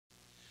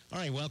All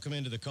right, welcome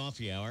into the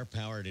Coffee Hour,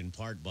 powered in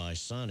part by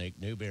Sonic,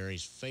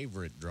 Newberry's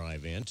favorite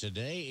drive-in.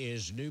 Today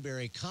is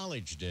Newberry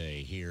College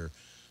Day here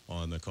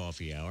on the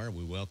Coffee Hour.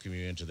 We welcome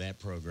you into that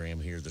program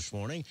here this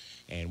morning,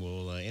 and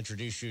we'll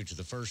introduce you to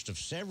the first of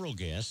several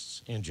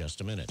guests in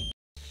just a minute.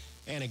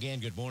 And again,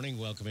 good morning.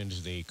 Welcome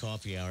into the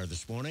Coffee Hour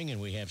this morning. And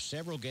we have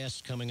several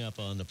guests coming up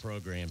on the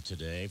program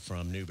today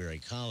from Newberry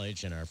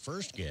College. And our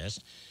first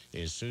guest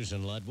is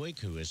Susan Ludwick,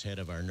 who is head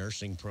of our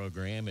nursing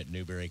program at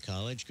Newberry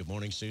College. Good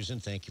morning, Susan.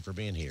 Thank you for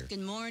being here. Good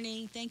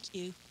morning. Thank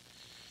you.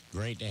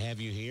 Great to have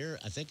you here.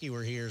 I think you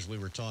were here as we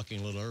were talking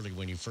a little early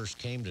when you first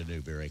came to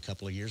Newberry a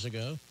couple of years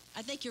ago.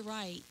 I think you're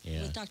right.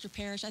 Yeah. With Dr.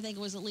 Parrish. I think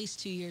it was at least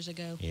 2 years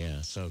ago.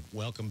 Yeah, so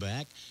welcome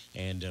back.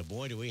 And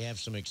boy, do we have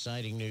some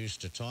exciting news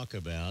to talk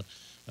about.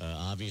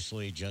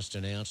 Obviously, just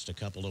announced a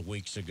couple of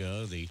weeks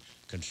ago, the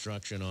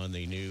construction on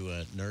the new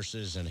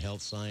Nurses and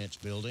Health Science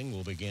building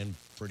will begin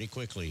pretty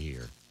quickly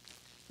here.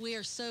 We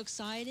are so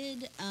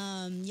excited.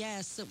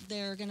 Yes,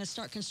 they're going to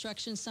start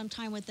construction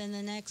sometime within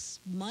the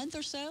next month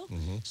or so.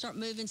 Start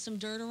moving some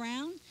dirt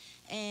around.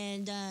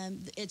 And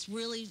it's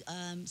really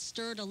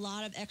stirred a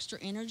lot of extra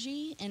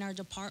energy in our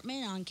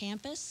department on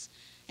campus.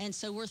 And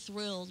so we're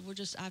thrilled. We're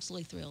just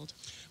absolutely thrilled.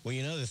 Well,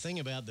 you know, the thing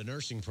about the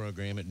nursing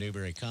program at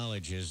Newberry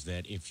College is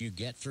that if you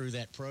get through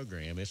that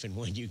program, if and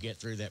when you get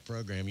through that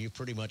program, you've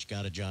pretty much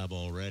got a job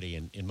already.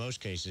 And in most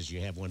cases, you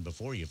have one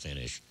before you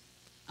finish.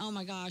 Oh,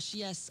 my gosh,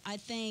 yes. I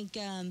think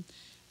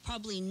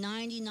probably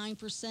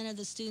 99% of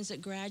the students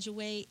that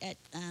graduate at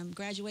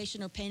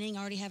graduation or pending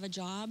already have a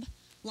job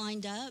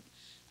lined up.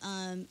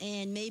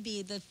 And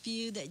maybe the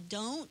few that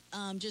don't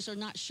just are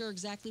not sure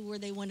exactly where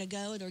they want to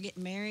go. They're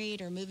getting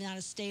married or moving out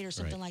of state or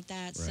something like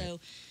that. Right. So,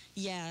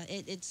 yeah,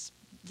 it's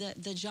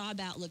the job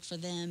outlook for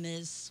them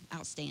is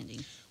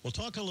outstanding. Well,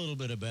 talk a little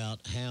bit about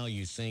how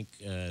you think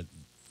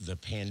the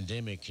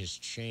pandemic has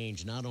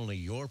changed not only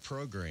your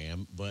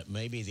program, but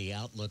maybe the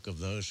outlook of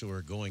those who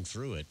are going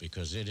through it,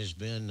 because it has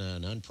been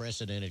an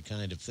unprecedented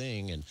kind of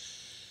thing. And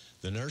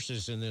the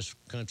nurses in this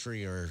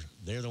country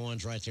they're the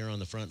ones right there on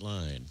the front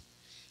line.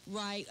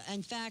 Right.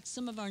 In fact,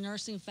 some of our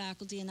nursing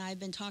faculty and I have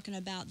been talking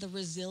about the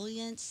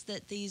resilience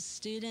that these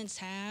students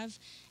have,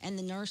 and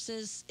the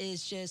nurses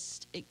is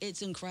just,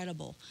 it's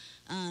incredible.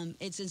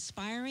 It's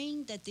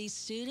inspiring that these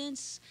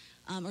students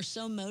are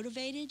so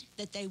motivated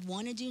that they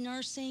want to do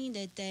nursing,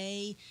 that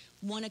they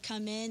want to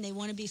come in, they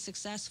want to be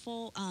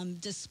successful,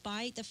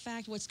 despite the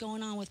fact what's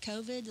going on with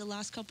COVID the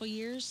last couple of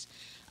years,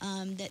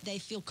 that they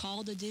feel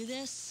called to do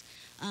this.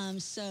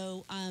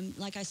 So,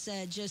 like I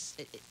said,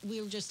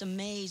 we were just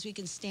amazed. We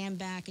can stand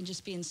back and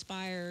just be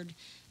inspired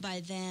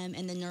by them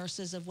and the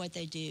nurses of what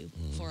they do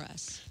for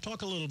us.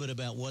 Talk a little bit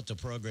about what the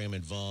program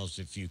involves.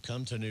 If you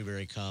come to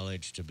Newberry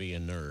College to be a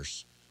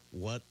nurse,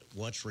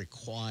 what's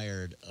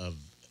required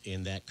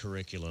in that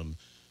curriculum?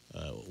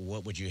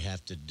 What would you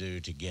have to do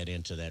to get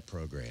into that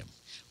program?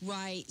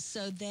 Right.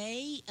 So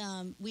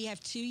we have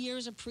 2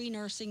 years of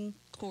pre-nursing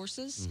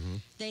courses.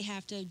 They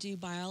have to do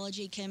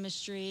biology,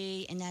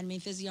 chemistry, anatomy,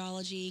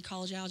 physiology,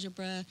 college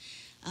algebra.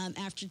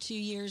 After 2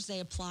 years, they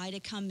apply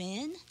to come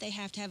in. They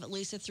have to have at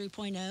least a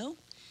 3.0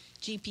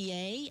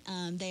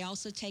 GPA. They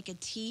also take a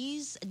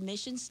TEAS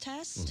admissions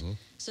test.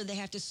 So they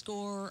have to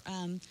score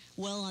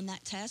well on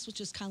that test,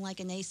 which is kind of like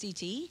an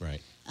ACT.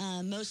 Right.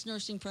 Most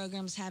nursing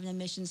programs have an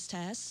admissions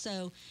test,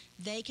 so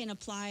they can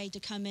apply to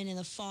come in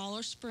the fall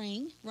or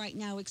spring. Right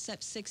now, we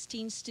accept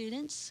 16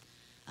 students.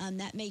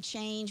 That may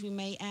change. We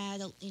may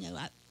add,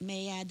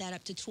 that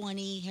up to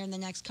 20 here in the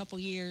next couple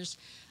years.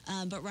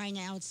 But right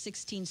now, it's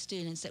 16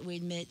 students that we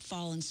admit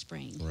fall and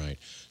spring. Right.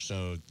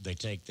 So they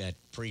take that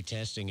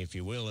pre-testing, if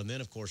you will, and then,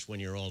 of course, when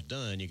you're all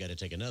done, you got to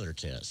take another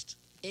test.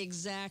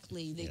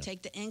 Exactly. They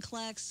take the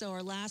NCLEX. So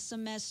our last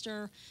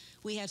semester,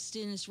 we have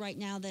students right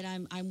now that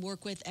I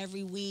work with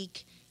every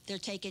week. They're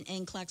taking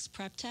NCLEX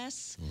prep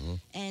tests.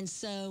 And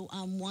so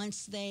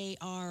once they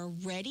are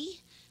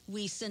ready,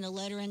 we send a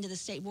letter into the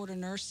State Board of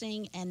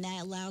Nursing, and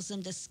that allows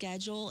them to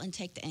schedule and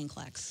take the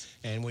NCLEX.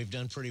 And we've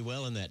done pretty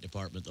well in that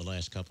department the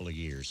last couple of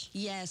years.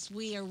 Yes,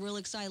 we are really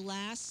excited.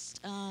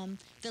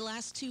 The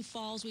last 2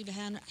 falls, we've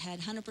had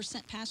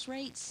 100% pass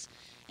rates.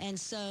 And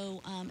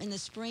so in the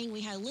spring, we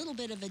had a little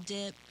bit of a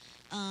dip,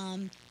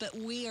 but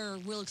we are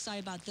real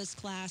excited about this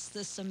class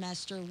this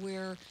semester.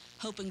 We're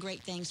hoping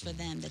great things for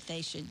them, that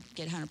they should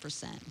get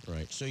 100%.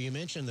 Right. So you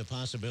mentioned the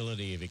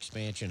possibility of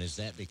expansion. Is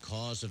that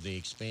because of the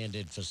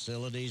expanded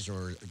facilities,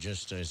 or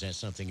just is that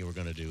something you were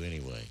going to do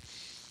anyway?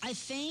 I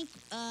think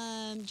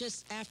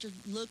just after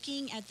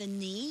looking at the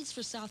needs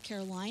for South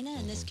Carolina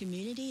and this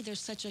community, there's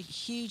such a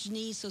huge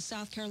need. So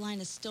South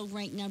Carolina is still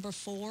ranked number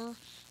 4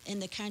 in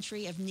the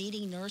country of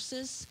needing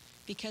nurses,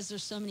 because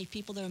there's so many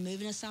people that are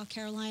moving to South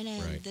Carolina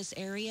and this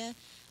area,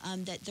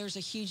 that there's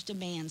a huge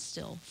demand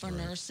still for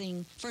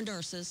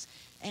nurses.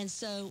 And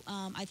so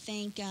I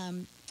think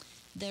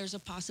there's a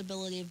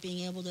possibility of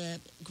being able to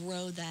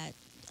grow that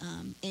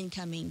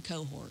incoming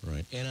cohort.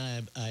 Right.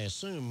 And I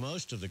assume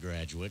most of the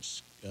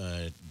graduates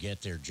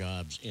get their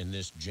jobs in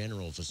this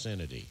general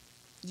vicinity.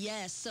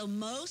 Yes. So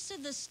most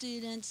of the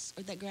students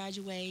that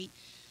graduate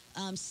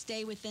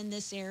stay within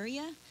this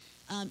area,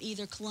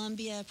 either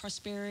Columbia,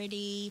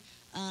 Prosperity,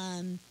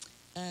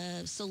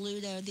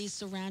 Saluda, these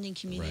surrounding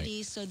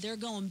communities. Right. So they're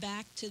going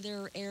back to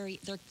their area,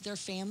 their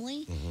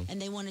family,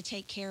 and they want to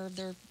take care of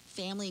their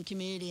family and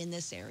community in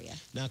this area.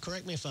 Now,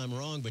 correct me if I'm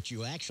wrong, but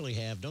you actually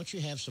don't you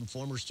have some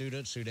former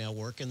students who now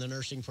work in the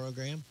nursing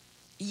program?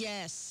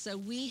 Yes. So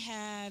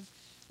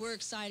we're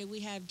excited. We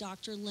have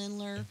Dr.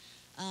 Lindler,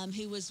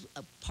 who was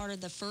a part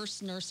of the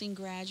first nursing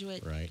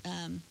graduate. Right.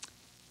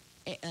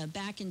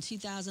 Back in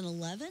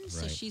 2011,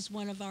 so she's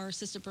one of our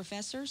assistant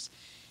professors.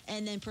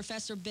 And then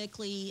Professor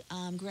Bickley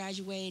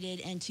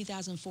graduated in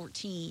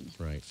 2014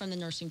 from the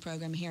nursing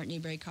program here at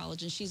Newberry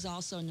College, and she's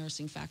also a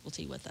nursing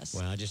faculty with us.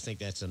 Well, I just think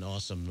that's an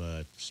awesome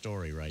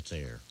story right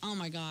there. Oh,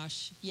 my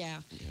gosh, yeah.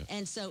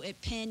 And so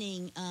at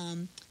Penning,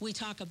 we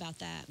talk about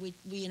that.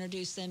 We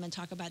introduce them and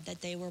talk about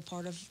that they were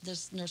part of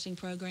this nursing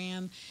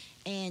program,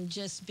 and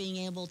just being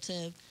able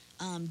to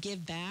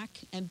give back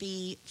and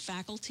be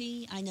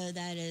faculty, I know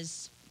that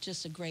is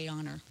just a great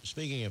honor.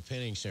 Speaking of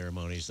pinning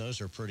ceremonies, those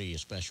are pretty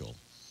special.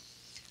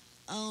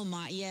 Oh,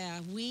 my, yeah.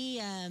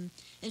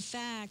 In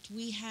fact,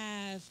 we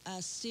have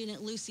a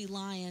student, Lucy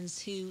Lyons,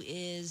 who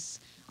is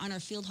on our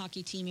field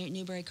hockey team here at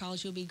Newberry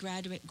College, who will be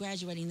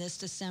graduating this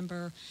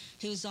December,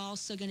 who's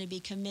also going to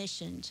be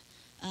commissioned.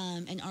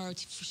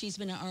 She's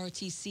been an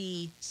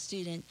ROTC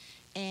student.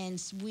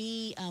 And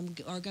we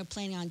are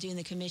planning on doing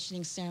the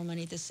commissioning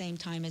ceremony at the same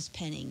time as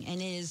Penning. And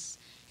it is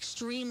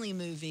extremely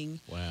moving.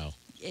 Wow.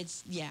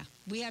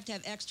 We have to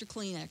have extra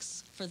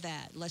Kleenex for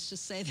that. Let's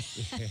just say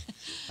that.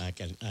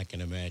 I can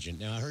imagine.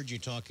 Now, I heard you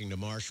talking to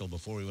Marshall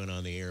before we went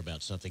on the air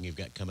about something you've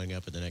got coming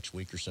up in the next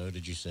week or so,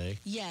 did you say?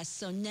 Yes.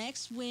 So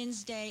next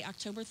Wednesday,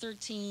 October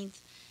 13th,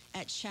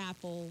 at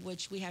Chapel,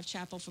 which we have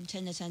Chapel from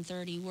 10 to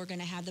 10:30, we're going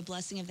to have the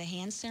Blessing of the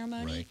Hand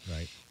ceremony.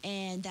 Right.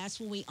 And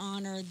that's when we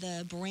honor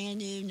the brand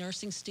new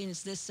nursing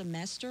students this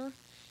semester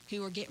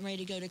who are getting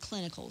ready to go to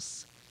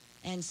clinicals.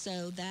 And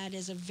so that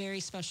is a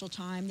very special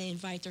time. They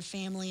invite their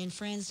family and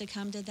friends to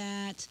come to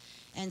that.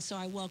 And so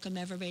I welcome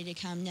everybody to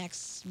come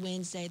next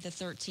Wednesday, the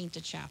 13th,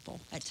 to Chapel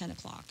at 10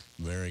 o'clock.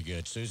 Very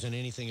good. Susan,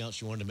 anything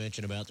else you wanted to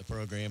mention about the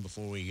program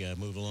before we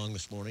move along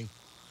this morning?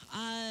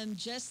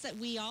 Just that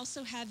we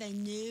also have a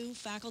new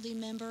faculty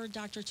member,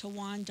 Dr.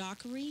 Tawan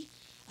Dockery.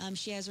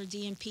 She has her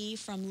DNP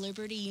from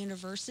Liberty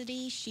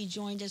University. She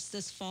joined us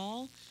this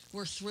fall.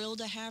 We're thrilled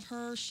to have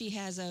her. She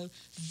has a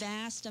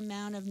vast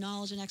amount of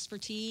knowledge and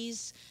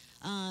expertise.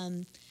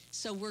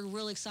 So we're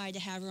really excited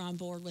to have her on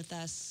board with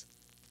us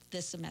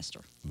this semester.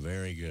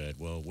 Very good.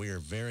 Well, we are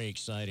very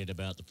excited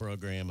about the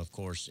program, of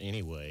course,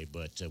 anyway.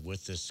 But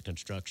with this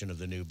construction of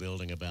the new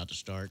building about to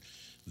start,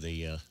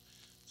 the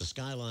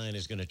skyline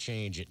is going to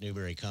change at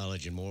Newberry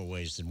College in more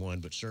ways than one,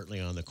 but certainly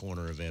on the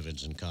corner of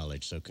Evans and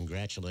College. So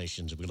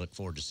congratulations, and we look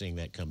forward to seeing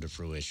that come to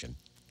fruition.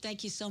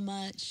 Thank you so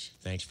much.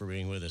 Thanks for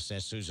being with us.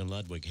 That's Susan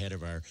Ludwick, head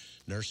of our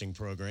nursing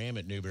program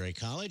at Newberry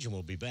College, and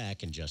we'll be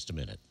back in just a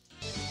minute.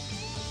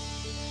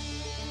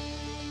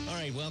 All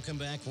right, welcome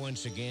back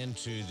once again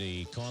to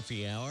the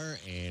coffee hour,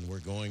 and we're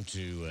going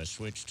to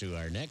switch to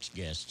our next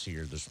guests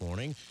here this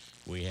morning.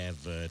 We have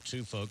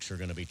two folks who are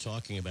going to be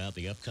talking about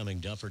the upcoming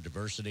Dufford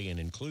Diversity and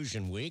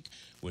Inclusion Week,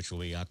 which will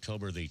be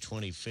October the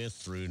 25th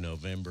through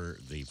November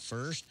the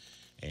 1st.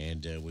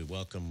 And we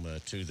welcome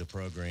to the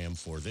program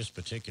for this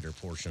particular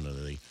portion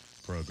of the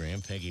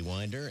program, Peggy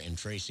Winder and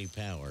Tracy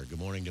Power. Good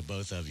morning to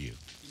both of you.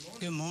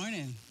 Good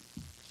morning.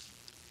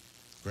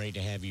 Great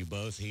to have you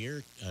both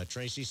here.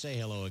 Tracy, say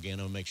hello again.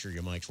 I'll make sure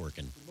your mic's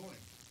working. Good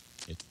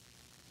morning.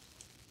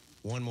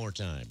 One more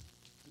time.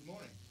 Good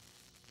morning.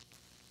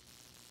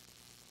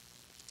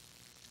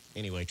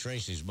 Anyway,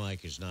 Tracy's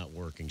mic is not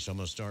working, so I'm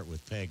going to start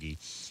with Peggy.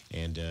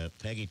 And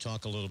Peggy,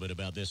 talk a little bit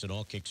about this. It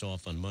all kicks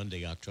off on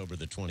Monday, October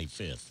the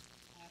 25th.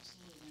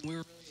 Absolutely. We're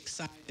really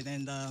excited,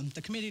 and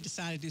the committee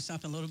decided to do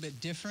something a little bit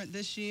different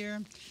this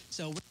year.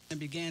 So we're going to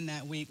begin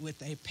that week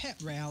with a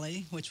pet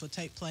rally, which will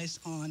take place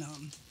on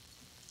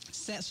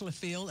Setzler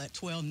Field at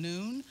 12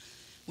 noon.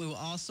 We will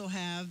also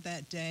have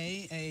that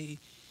day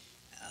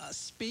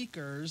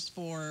speakers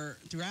for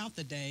throughout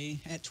the day.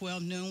 At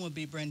 12 noon will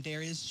be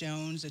Brandarius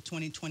Jones, a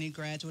 2020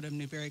 graduate of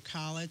Newberry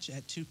College,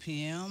 at 2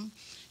 p.m.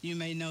 You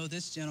may know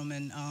this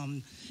gentleman,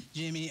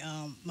 Jimmy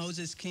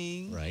Moses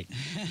King. Right.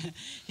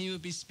 He will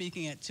be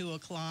speaking at 2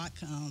 o'clock.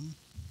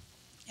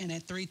 And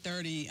at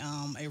 3:30,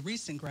 a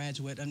recent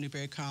graduate of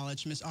Newberry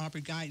College, Ms.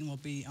 Aubrey Guyton, will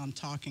be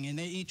talking. And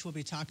they each will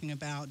be talking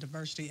about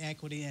diversity,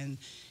 equity, and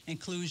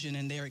inclusion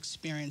and their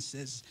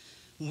experiences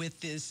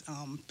with this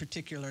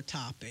particular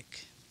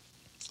topic.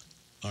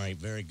 All right,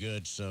 very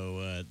good.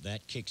 So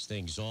that kicks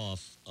things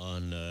off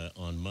on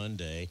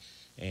Monday,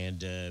 and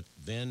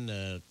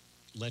then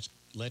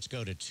let's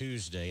go to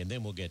Tuesday, and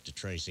then we'll get to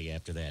Tracy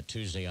after that.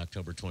 Tuesday,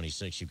 October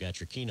 26th, you've got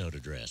your keynote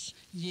address.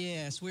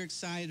 Yes, we're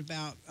excited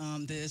about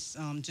this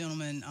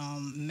gentleman,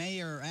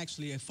 mayor,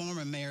 actually a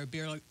former mayor,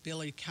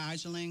 Billy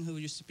Keiserling, who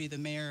used to be the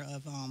mayor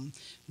of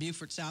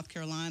Beaufort, South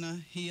Carolina.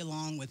 He,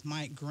 along with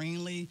Mike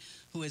Greenlee,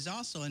 who is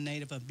also a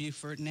native of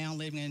Beaufort, now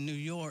living in New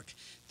York,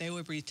 they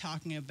will be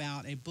talking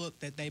about a book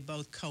that they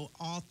both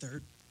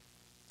co-authored.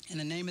 And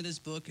the name of this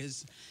book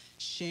is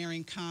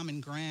Sharing Common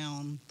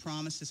Ground,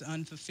 Promises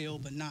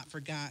Unfulfilled But Not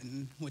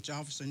Forgotten, which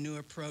offers a new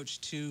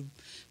approach to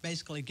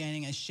basically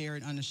gaining a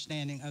shared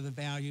understanding of the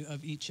value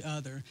of each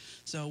other.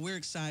 So we're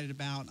excited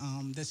about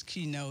this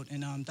keynote,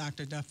 and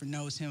Dr. Dufford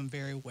knows him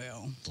very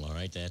well. All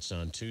right, that's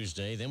on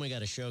Tuesday. Then we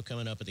got a show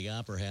coming up at the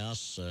Opera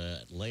House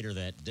later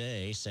that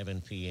day,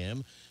 7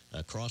 p.m.,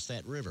 across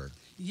that river.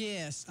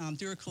 Yes,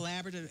 through a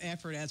collaborative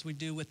effort, as we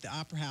do with the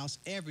Opera House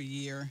every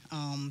year,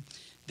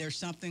 there's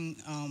something,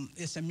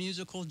 it's a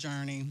musical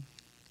journey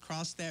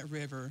across that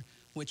river,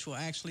 which will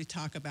actually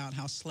talk about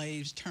how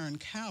slaves turned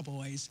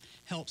cowboys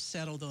helped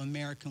settle the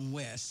American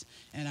West.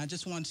 And I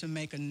just want to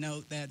make a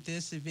note that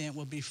this event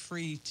will be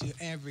free to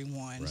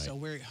everyone. Right. So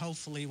we're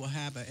hopefully will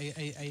have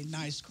a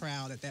nice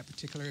crowd at that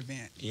particular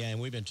event. Yeah, and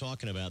we've been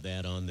talking about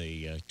that on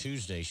the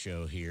Tuesday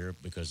show here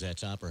because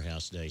that's Opera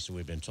House Day, so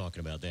we've been talking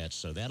about that.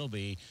 So that'll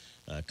be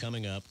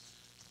coming up,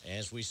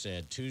 as we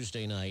said,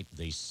 Tuesday night,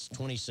 the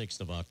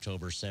 26th of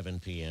October, 7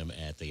 p.m.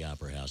 at the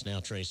Opera House. Now,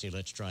 Tracy,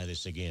 let's try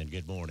this again.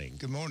 Good morning.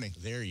 Good morning.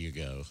 There you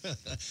go.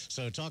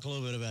 So talk a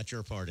little bit about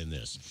your part in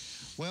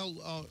this.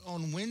 Well,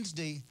 on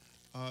Wednesday,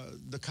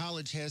 the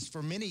college has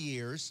for many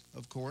years,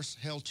 of course,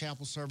 held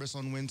chapel service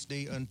on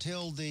Wednesday.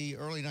 Until the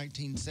early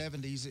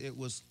 1970s, it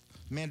was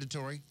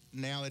mandatory.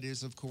 Now it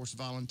is, of course,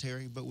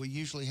 voluntary, but we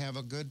usually have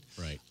a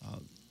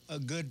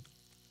good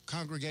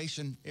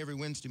congregation every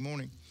Wednesday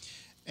morning.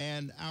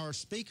 And our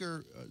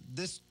speaker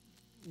this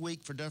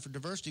week for Dufford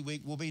Diversity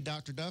Week will be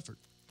Dr. Dufford.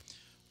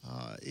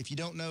 If you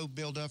don't know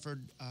Bill Dufford,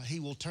 he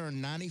will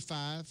turn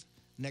 95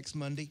 next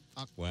Monday.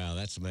 Wow,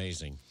 that's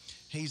amazing.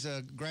 He's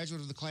a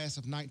graduate of the class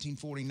of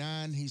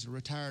 1949. He's a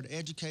retired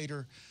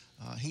educator.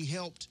 He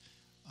helped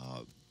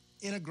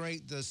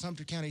integrate the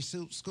Sumter County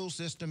school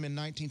system in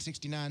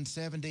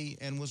 1969-70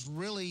 and was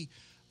really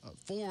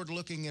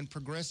forward-looking and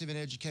progressive in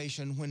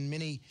education when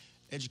many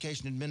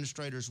education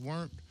administrators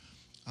weren't.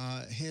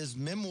 His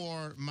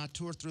memoir, My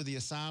Tour Through the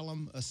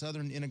Asylum, a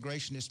Southern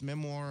Integrationist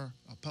memoir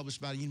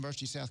published by the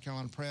University of South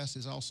Carolina Press,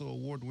 is also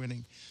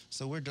award-winning.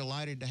 So we're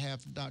delighted to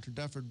have Dr.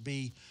 Dufford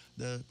be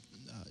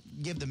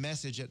give the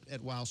message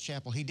at Wiles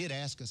Chapel. He did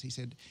ask us, he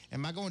said,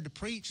 am I going to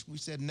preach? We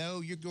said,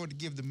 no, you're going to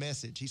give the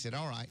message. He said,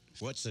 all right.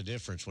 What's the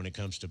difference when it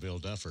comes to Bill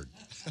Dufford?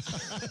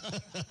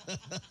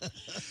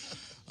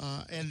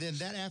 And then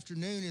that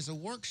afternoon is a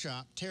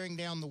workshop, Tearing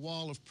Down the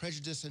Wall of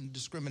Prejudice and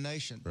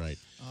Discrimination. Right.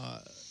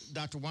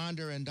 Dr.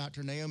 Winder and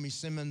Dr. Naomi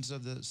Simmons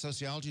of the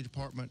Sociology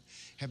Department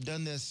have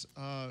done this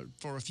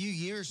for a few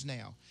years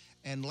now.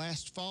 And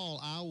last fall,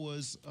 I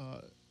was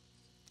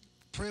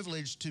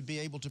privileged to be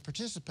able to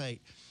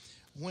participate.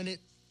 When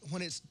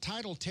it's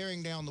titled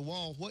Tearing Down the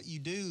Wall, what you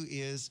do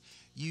is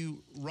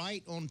you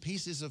write on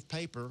pieces of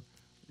paper,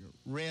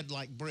 red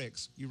like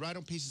bricks, you write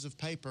on pieces of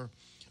paper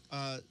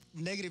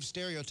negative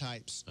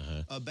stereotypes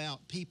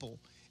about people,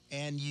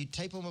 and you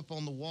tape them up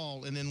on the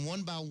wall, and then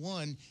one by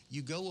one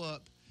you go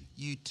up,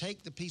 you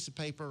take the piece of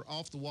paper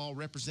off the wall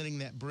representing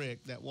that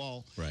brick, that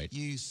wall. Right.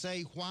 You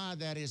say why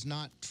that is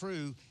not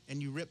true,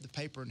 and you rip the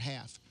paper in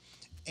half.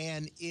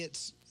 And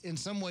it's in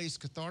some ways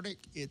cathartic.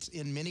 It's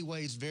in many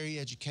ways very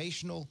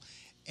educational,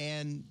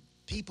 and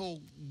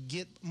people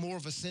get more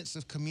of a sense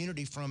of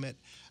community from it,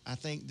 I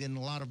think, than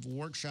a lot of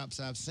workshops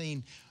I've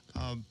seen.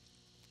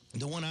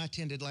 The one I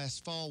attended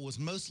last fall was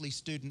mostly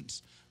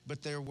students,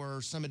 but there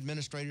were some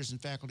administrators and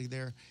faculty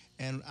there,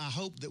 and I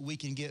hope that we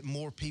can get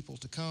more people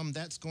to come.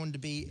 That's going to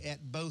be at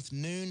both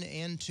noon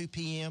and 2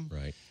 p.m.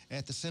 Right.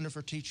 At the Center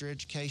for Teacher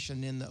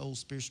Education in the Old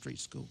Spear Street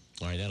School.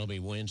 All right, that'll be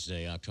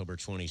Wednesday, October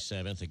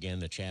 27th. Again,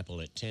 the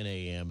chapel at 10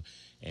 a.m.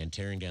 and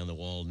Tearing Down the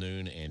Wall,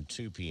 noon and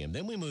 2 p.m.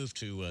 Then we move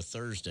to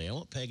Thursday. I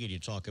want Peggy to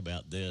talk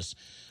about this.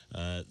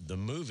 The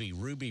movie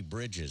Ruby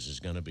Bridges is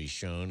going to be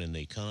shown in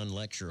the Conn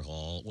Lecture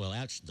Hall. Well,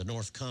 actually, the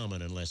North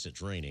Common, unless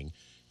it's raining,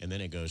 and then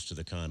it goes to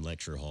the Conn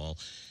Lecture Hall.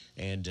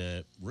 And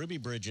Ruby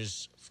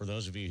Bridges, for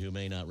those of you who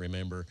may not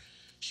remember,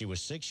 she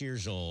was 6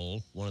 years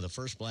old, one of the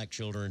first black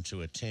children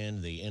to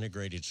attend the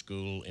integrated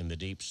school in the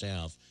Deep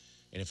South.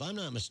 And if I'm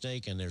not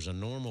mistaken, there's a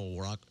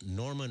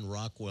Norman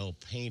Rockwell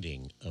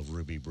painting of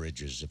Ruby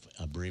Bridges, if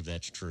I believe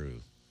that's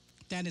true.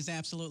 That is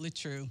absolutely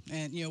true.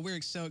 And, you know,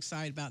 we're so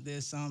excited about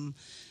this.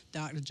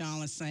 Dr. John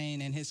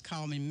Lassane and his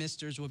Call Me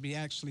Misters will be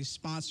actually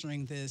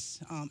sponsoring this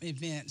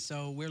event,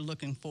 so we're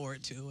looking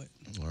forward to it.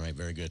 All right,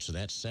 very good. So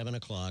that's 7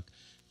 o'clock.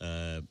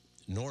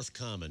 North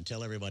Common.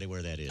 Tell everybody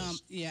where that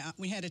is. Yeah,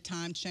 we had a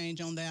time change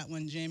on that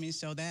one, Jimmy,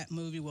 so that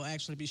movie will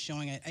actually be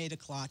showing at 8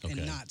 o'clock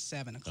and not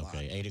 7 o'clock.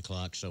 Okay, 8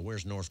 o'clock. So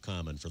where's North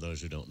Common for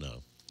those who don't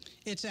know?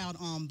 It's out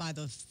by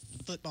the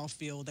football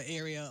field, the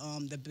area,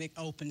 the big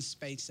open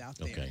space out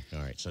there. Okay,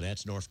 all right. So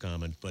that's North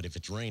Common. But if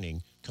it's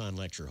raining, Conn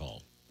Lecture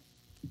Hall.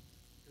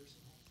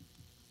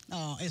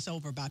 It's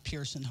over by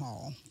Pearson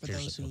Hall.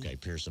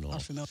 Pearson Hall. Are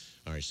familiar.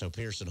 All right, so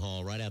Pearson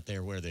Hall, right out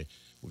there where the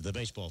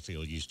baseball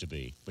field used to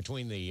be,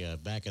 between the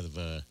back of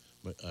the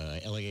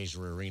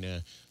Eliezer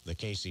Arena, the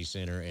Casey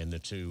Center, and the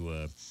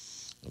two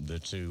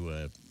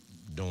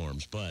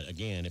dorms. But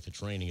again, if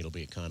it's raining, it'll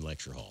be at Conn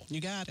Lecture Hall.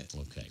 You got it.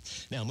 Okay.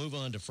 Now move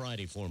on to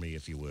Friday for me,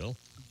 if you will.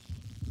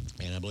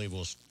 And I believe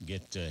we'll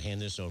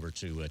hand this over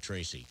to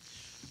Tracy.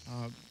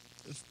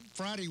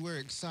 Friday, we're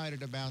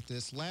excited about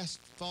this. Last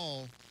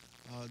fall,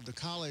 the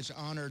college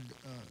honored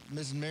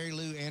Ms. Mary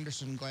Lou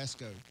Anderson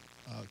Glasgow,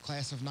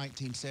 class of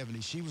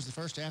 1970. She was the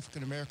first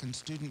African-American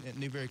student at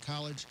Newberry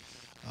College,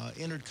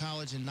 entered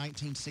college in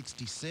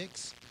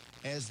 1966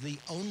 as the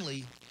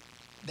only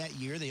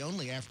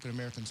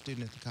African-American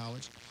student at the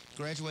college,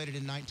 graduated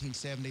in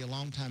 1970, a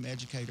longtime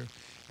educator,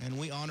 and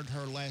we honored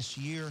her last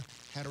year,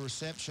 had a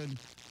reception.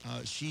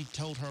 She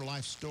told her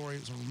life story.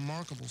 It was a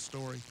remarkable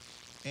story.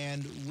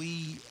 And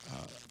we,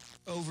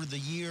 over the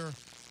year,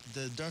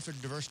 the Dufford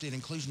Diversity and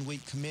Inclusion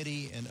Week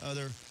Committee and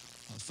other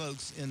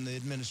folks in the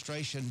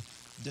administration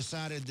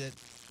decided that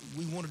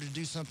we wanted to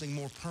do something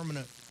more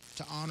permanent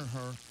to honor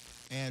her.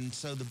 And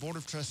so the Board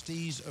of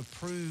Trustees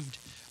approved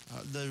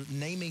the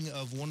naming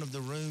of one of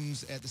the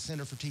rooms at the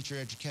Center for Teacher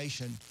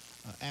Education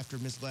after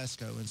Ms.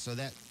 Glasgow. And so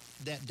that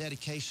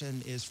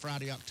dedication is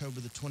Friday,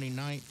 October the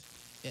 29th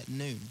at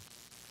noon.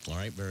 All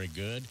right, very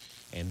good.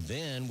 And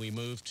then we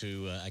move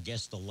to, I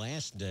guess, the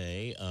last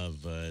day of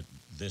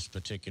this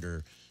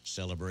particular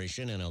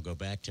celebration, and I'll go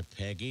back to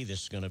Peggy.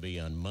 This is going to be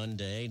on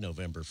Monday,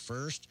 November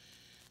 1st.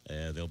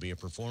 There'll be a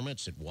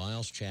performance at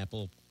Wiles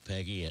Chapel,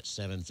 Peggy, at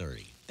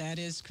 7:30. That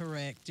is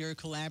correct. They're a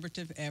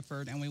collaborative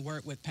effort, and we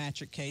work with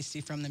Patrick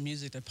Casey from the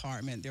music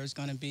department. There's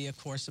going to be, of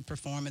course, a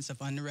performance of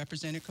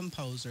underrepresented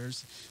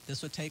composers.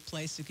 This will take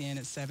place again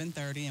at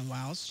 7:30 in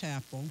Wiles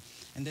Chapel,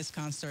 and this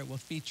concert will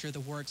feature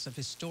the works of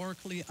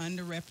historically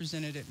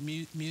underrepresented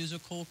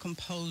musical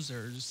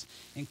composers,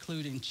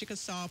 including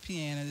Chickasaw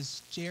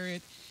pianist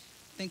Jared,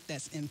 I think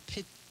that's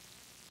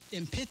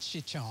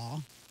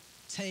Impichaw,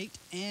 Tate,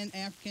 and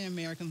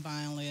African-American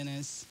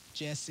violinist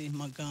Jesse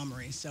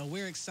Montgomery. So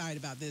we're excited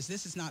about this.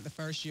 This is not the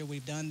first year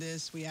we've done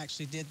this. We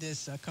actually did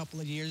this a couple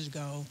of years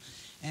ago,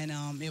 and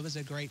it was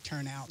a great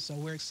turnout. So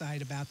we're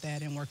excited about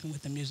that and working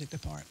with the music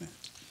department.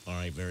 All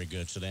right, very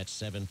good. So that's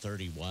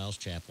 7:30 Wiles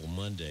Chapel,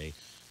 Monday,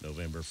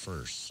 November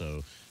 1st.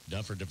 So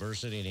Dufford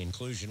Diversity and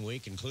Inclusion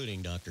Week,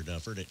 including Dr.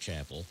 Dufford at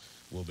Chapel,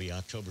 will be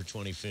October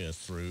 25th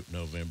through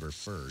November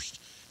 1st.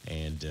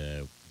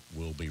 And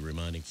we'll be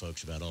reminding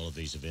folks about all of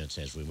these events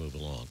as we move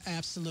along.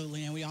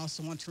 Absolutely. And we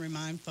also want to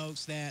remind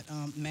folks that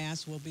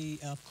masks will be,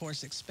 of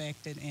course,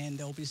 expected, and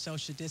there'll be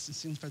social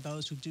distancing for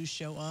those who do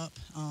show up.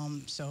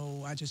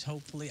 So I just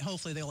hopefully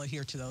they'll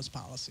adhere to those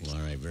policies. All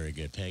right, very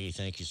good. Peggy,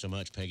 thank you so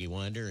much. Peggy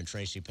Winder and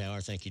Tracy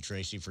Power. Thank you,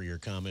 Tracy, for your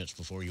comments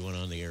before you went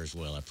on the air as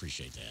well. I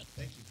appreciate that.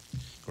 Thank you.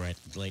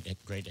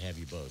 Great to have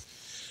you both.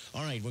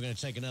 All right, we're going to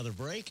take another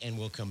break, and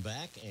we'll come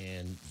back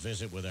and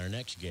visit with our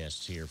next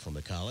guests here from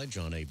the college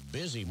on a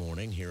busy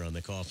morning here on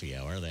the Coffee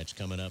Hour. That's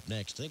coming up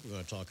next. I think we're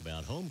going to talk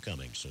about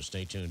homecoming, so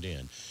stay tuned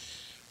in.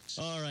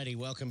 All righty,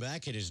 welcome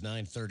back. It is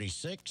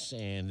 9:36,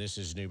 and this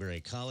is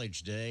Newberry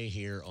College Day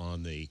here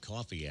on the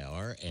Coffee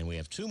Hour, and we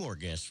have two more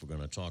guests we're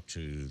going to talk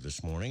to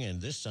this morning, and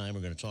this time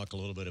we're going to talk a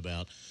little bit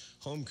about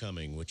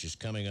homecoming, which is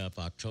coming up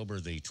October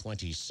the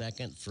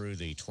 22nd through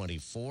the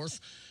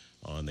 24th.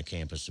 On the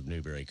campus of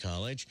Newberry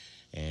College.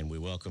 And we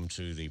welcome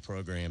to the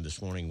program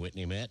this morning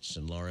Whitney Metz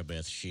and Laura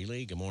Beth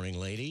Sheely. Good morning,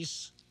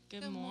 ladies.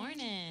 Good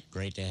morning.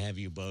 Great to have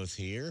you both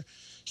here.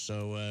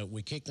 So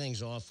we kick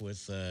things off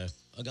with a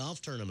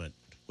golf tournament,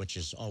 which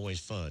is always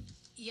fun.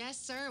 Yes,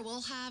 sir.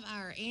 We'll have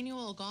our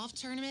annual golf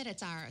tournament.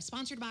 It's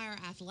sponsored by our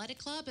athletic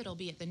club. It'll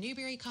be at the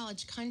Newberry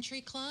College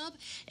Country Club.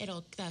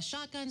 The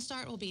shotgun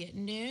start will be at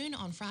noon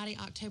on Friday,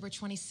 October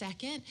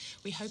 22nd.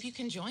 We hope you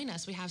can join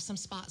us. We have some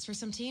spots for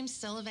some teams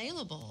still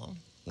available.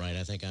 Right.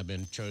 I think I've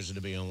been chosen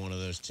to be on one of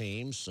those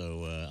teams,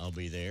 so I'll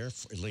be there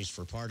at least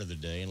for part of the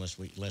day. Unless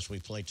we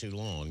play too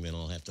long, then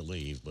I'll have to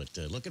leave. But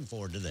looking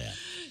forward to that.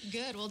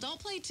 Good. Well, don't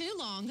play too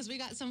long because we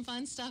got some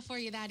fun stuff for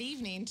you that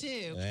evening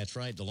too. That's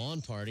right. The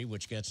lawn party,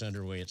 which gets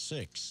underway at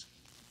 6.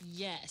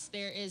 Yes,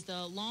 there is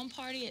the lawn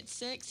party at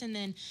 6, and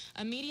then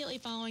immediately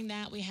following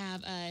that, we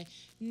have a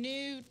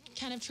new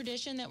kind of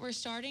tradition that we're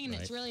starting, and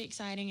it's really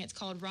exciting. It's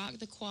called Rock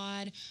the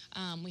Quad.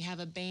 We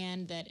have a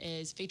band that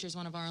features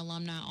one of our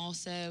alumni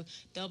also.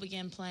 They'll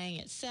begin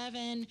playing at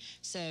 7.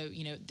 So,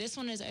 this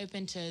one is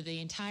open to the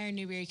entire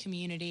Newberry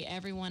community.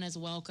 Everyone is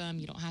welcome.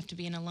 You don't have to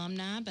be an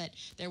alumni, but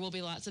there will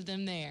be lots of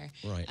them there.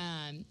 Right.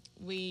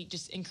 We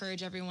just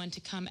encourage everyone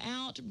to come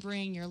out,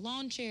 bring your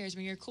lawn chairs,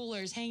 bring your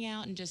coolers, hang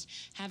out, and just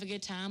have a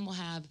good time. We'll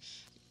have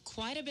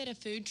quite a bit of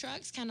food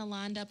trucks kind of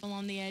lined up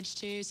along the edge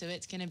too, so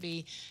it's going to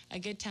be a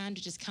good time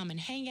to just come and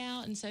hang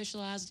out and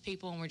socialize with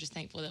people, and we're just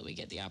thankful that we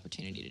get the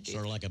opportunity to do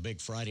sort of like a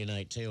big Friday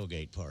night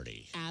tailgate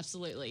party.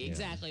 Absolutely,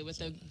 exactly,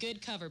 with a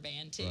good cover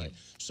band too. Right.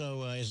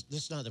 So this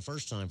is not the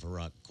first time for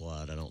Rock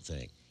Quad, I don't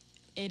think.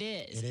 It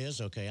is. It is?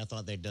 Okay. I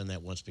thought they'd done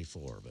that once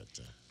before, but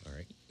all All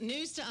right.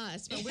 News to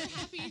us, but we're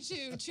happy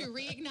to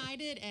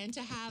reignite it and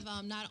to have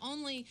not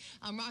only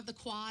Rock the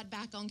Quad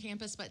back on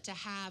campus, but to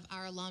have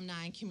our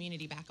alumni and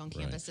community back on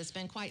campus. It's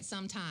been quite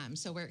some time,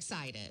 so we're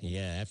excited.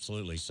 Yeah,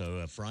 absolutely.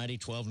 So Friday,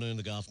 12 noon,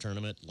 the golf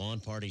tournament, lawn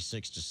party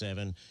 6 to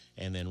 7,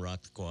 and then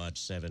Rock the Quad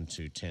 7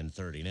 to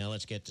 10:30. Now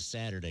let's get to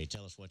Saturday.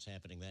 Tell us what's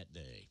happening that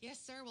day. Yes,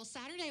 sir. Well,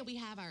 Saturday we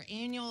have our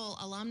annual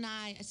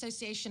Alumni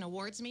Association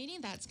Awards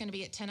meeting. That's going to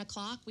be at 10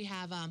 o'clock. We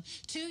have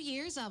 2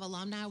 years of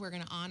alumni we're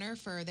going to honor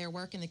for their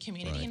work in the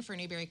community and for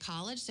Newberry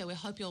College. So we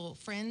hope your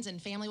friends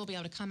and family will be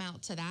able to come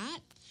out to that.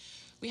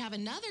 We have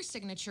another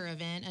signature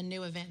event, a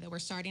new event that we're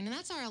starting, and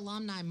that's our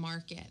alumni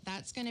market.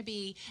 That's going to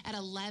be at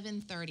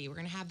 11:30. We're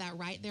going to have that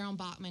right there on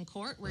Bachman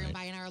Court. We're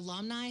inviting our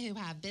alumni who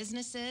have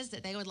businesses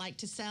that they would like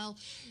to sell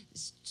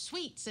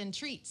sweets and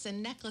treats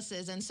and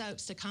necklaces and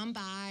soaps to come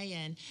by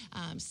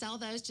and sell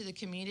those to the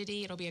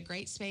community. It'll be a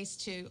great space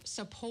to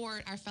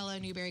support our fellow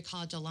Newberry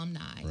College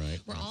alumni.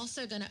 We're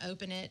also going to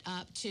open it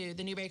up to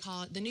the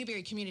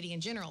Newberry community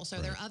in general. So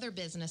if there are other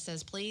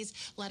businesses, please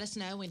let us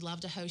know. We'd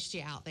love to host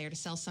you out there to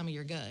sell some of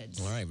your goods.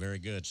 All right, very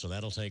good. So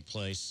that'll take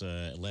place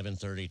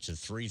 11:30 to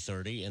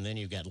 3:30, and then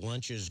you've got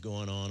lunches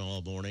going on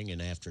all morning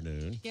and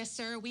afternoon. Yes,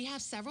 sir. We have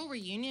several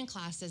reunion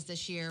classes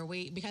this year.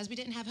 Because we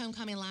didn't have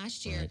homecoming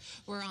last year,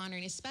 we're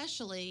honoring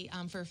especially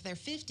for their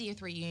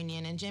 50th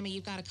reunion. And Jimmie,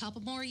 you've got a couple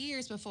more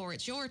years before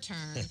it's your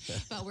turn,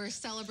 but we're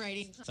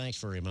celebrating. Thanks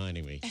for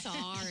reminding me.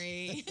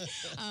 Sorry.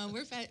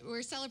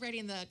 We're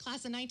celebrating the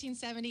class of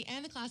 1970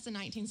 and the class of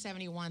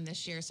 1971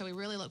 this year. So we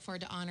really look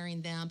forward to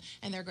honoring them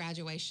and their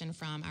graduation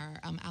from our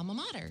alma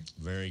mater.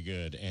 Very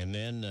good. And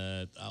then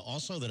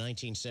also the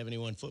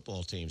 1971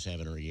 football team's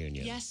having a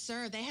reunion. Yes,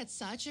 sir. They had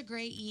such a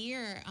great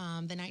year,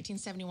 the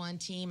 1971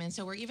 team. And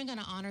so we're even going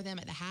to honor them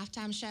at the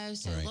halftime show.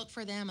 So look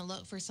for them and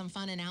look for some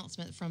fun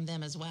announcement from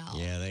them as well.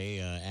 Yeah, they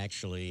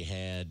actually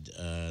had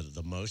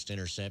the most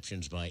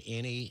interceptions by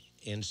any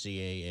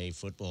NCAA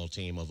football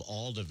team of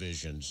all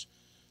divisions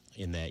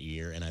in that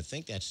year, and I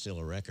think that's still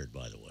a record,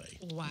 by the way.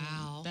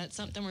 Wow. That's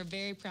something we're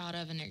very proud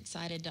of and are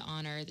excited to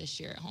honor this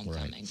year at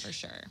homecoming for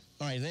sure.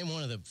 All right, then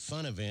one of the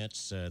fun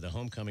events, the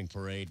homecoming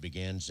parade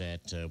begins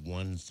at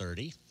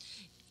 1:30.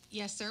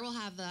 Yes, sir. We'll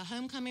have the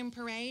homecoming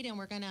parade, and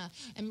we're going to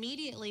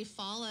immediately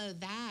follow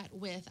that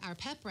with our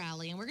pep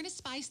rally, and we're going to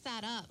spice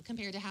that up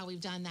compared to how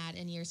we've done that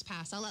in years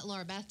past. I'll let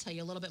Laura Beth tell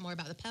you a little bit more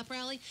about the pep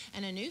rally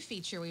and a new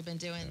feature we've been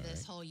doing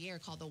this whole year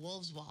called the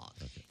Wolves Walk.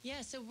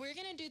 Yeah, so we're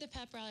going to do the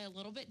pep rally a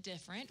little bit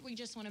different. We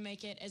just want to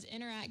make it as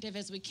interactive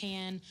as we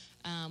can.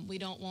 We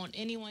don't want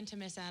anyone to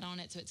miss out on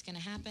it, so it's going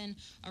to happen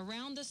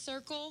around the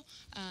circle.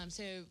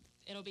 So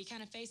it'll be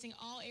kind of facing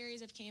all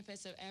areas of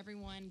campus, so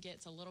everyone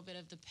gets a little bit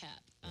of the pep.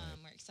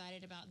 We're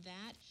excited about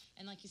that.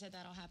 And like you said,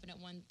 that'll happen at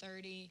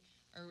 1:30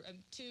 or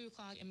 2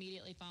 o'clock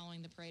immediately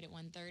following the parade at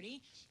 1:30.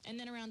 And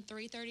then around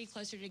 3:30,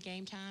 closer to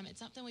game time, it's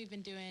something we've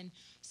been doing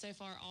so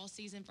far all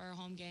season for our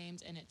home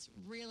games, and it's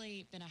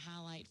really been a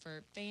highlight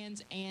for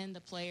fans and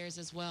the players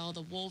as well.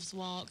 The Wolves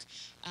Walk,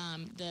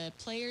 the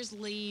players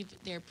leave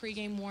their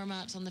pregame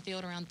warm-ups on the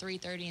field around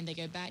 3:30, and they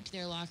go back to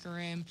their locker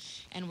room,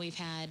 and we've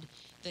had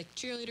the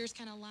cheerleaders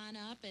kind of line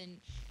up and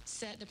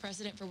set the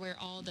precedent for where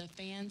all the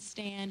fans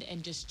stand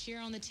and just cheer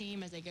on the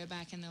team as they go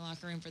back in their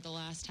locker room for the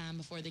last time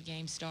before the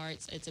game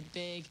starts. It's a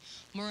big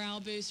morale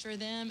boost for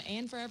them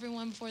and for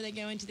everyone before they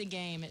go into the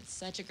game. It's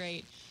such a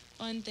great,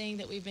 fun thing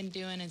that we've been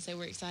doing, and so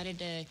we're excited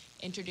to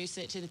introduce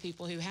it to the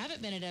people who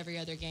haven't been at every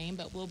other game,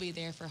 but will be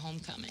there for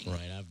homecoming.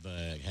 Right.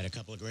 I've had a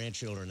couple of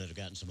grandchildren that have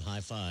gotten some high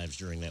fives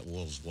during that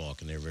Wolves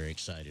Walk, and they're very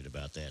excited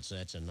about that. So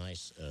that's a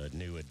nice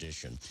new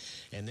addition.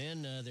 And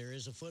then there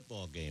is a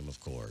football game, of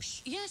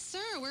course. Yes, sir.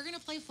 We're going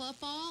to play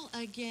football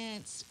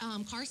against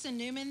Carson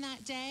Newman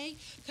that day.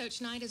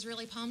 Coach Knight is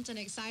really pumped and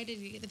excited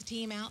to get the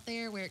team out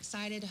there. We're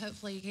excited to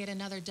hopefully get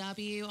another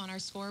W on our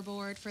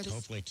scoreboard for this.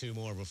 Hopefully 2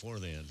 more before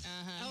then.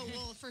 Oh,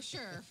 well, for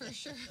sure, for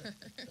sure.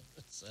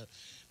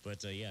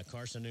 But yeah,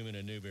 Carson Newman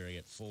and Newberry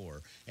at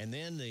 4. And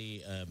then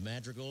the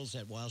Madrigals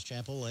at Wiles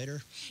Chapel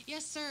later?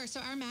 Yes, sir. So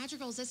our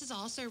Madrigals, this is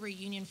also a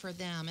reunion for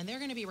them, and they're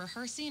going to be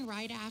rehearsing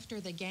right after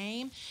the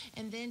game.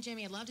 And then,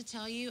 Jimmie, I'd love to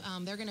tell you,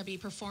 they're going to be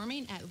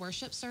performing at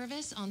worship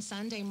service on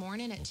Sunday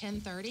morning at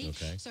 10:30.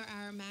 Okay. So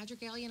our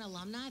Madrigalian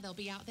alumni, they'll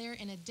be out there.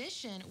 In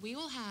addition, we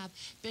will have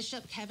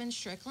Bishop Kevin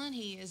Strickland.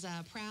 He is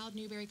a proud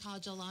Newberry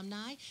College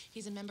alumni.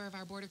 He's a member of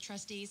our Board of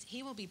Trustees.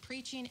 He will be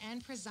preaching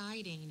and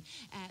presiding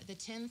at the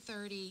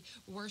 10:30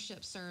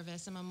 worship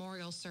service, a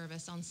memorial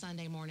service on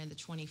Sunday morning, the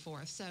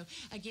 24th. So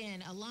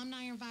again,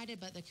 alumni are invited,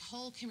 but the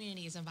whole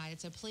community is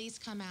invited. So please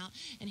come out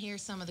and hear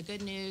some of the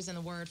good news and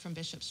the word from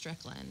Bishop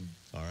Strickland.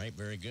 All right,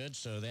 very good.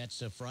 So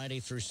that's Friday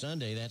through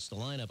Sunday. That's the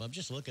lineup. I'm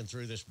just looking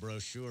through this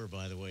brochure,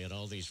 by the way, at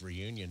all these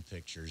reunion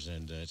pictures,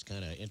 and it's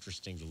kind of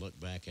interesting to look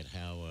back at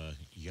how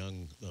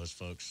young those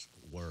folks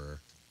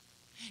were.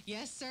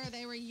 Yes, sir.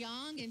 They were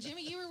young. And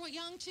Jimmie, you were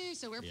young too,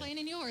 so we're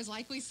planning yours,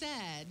 like we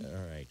said.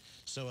 All right.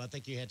 So I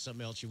think you had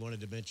something else you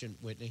wanted to mention,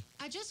 Whitney?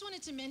 I just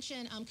wanted to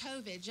mention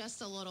COVID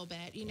just a little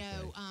bit. You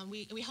know,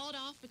 we held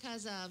off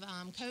because of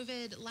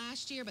COVID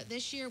last year, but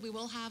this year we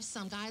will have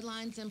some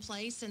guidelines in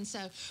place. And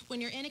so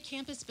when you're in a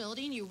campus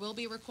building, you will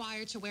be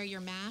required to wear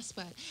your mask.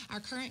 But our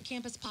current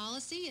campus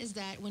policy is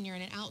that when you're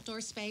in an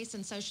outdoor space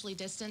and socially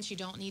distanced, you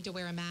don't need to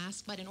wear a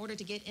mask. But in order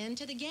to get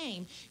into the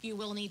game, you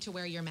will need to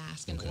wear your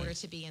mask in order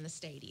to be in the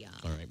stadium.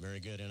 All right, very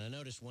good. And I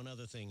noticed one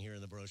other thing here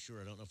in the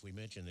brochure. I don't know if we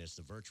mentioned this,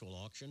 the virtual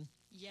auction.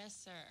 Yes,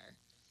 sir.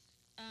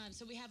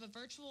 So we have a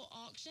virtual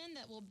auction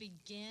that will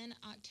begin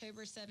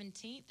October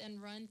 17th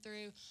and run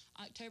through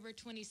October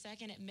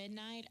 22nd at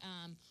midnight.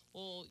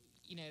 We'll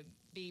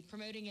be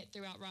promoting it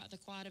throughout Rock the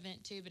Quad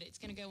event too, but it's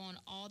going to go on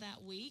all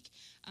that week.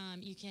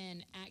 You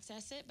can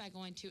access it by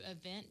going to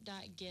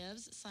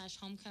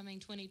event.gives/homecoming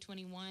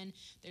 2021.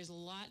 There's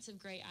lots of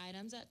great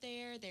items up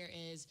there. There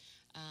is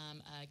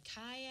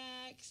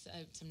kayaks,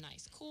 some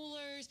nice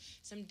coolers,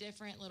 some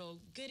different little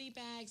goodie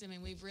bags. I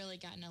mean, we've really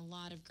gotten a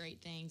lot of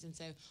great things, and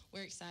so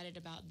we're excited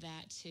about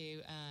that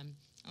too.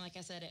 Like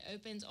I said, it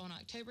opens on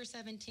October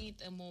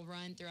 17th and will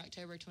run through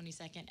October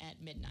 22nd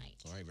at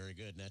midnight. All right, very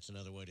good. And that's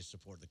another way to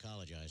support the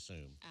college, I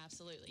assume.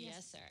 Absolutely.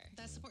 Yes, sir.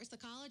 That supports the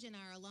college and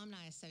our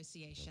alumni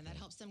association. That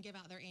helps them give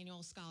out their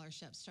annual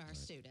scholarships to our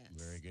students.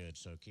 Very good.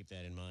 So keep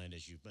that in mind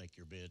as you make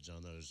your bids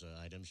on those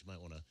items. You might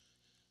want to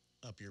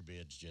up your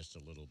bids just a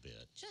little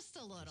bit. Just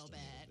a little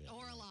bit,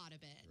 or a lot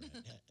of it.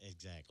 Right.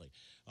 Exactly.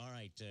 All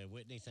right,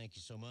 Whitney, thank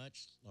you so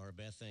much. Laura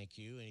Beth, thank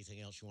you. Anything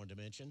else you wanted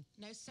to mention?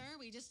 No, sir.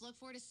 We just look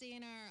forward to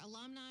seeing our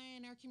alumni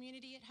and our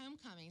community at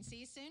homecoming.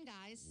 See you soon,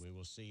 guys. We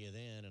will see you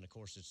then. And, of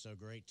course, it's so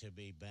great to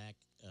be back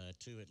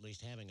to at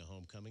least having a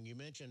homecoming. You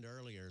mentioned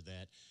earlier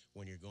that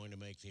when you're going to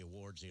make the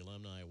awards, the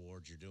alumni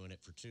awards, you're doing it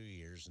for 2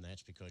 years, and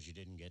that's because you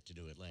didn't get to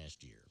do it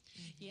last year.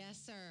 Yes,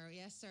 sir.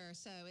 Yes, sir.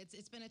 So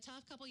it's been a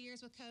tough couple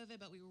years with COVID,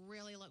 but we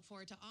really look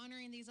forward to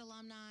honoring these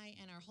alumni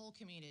and our whole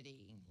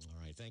community.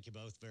 All right. Thank you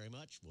both very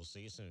much. We'll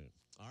see you soon.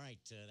 All right.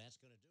 That's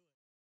going to do it.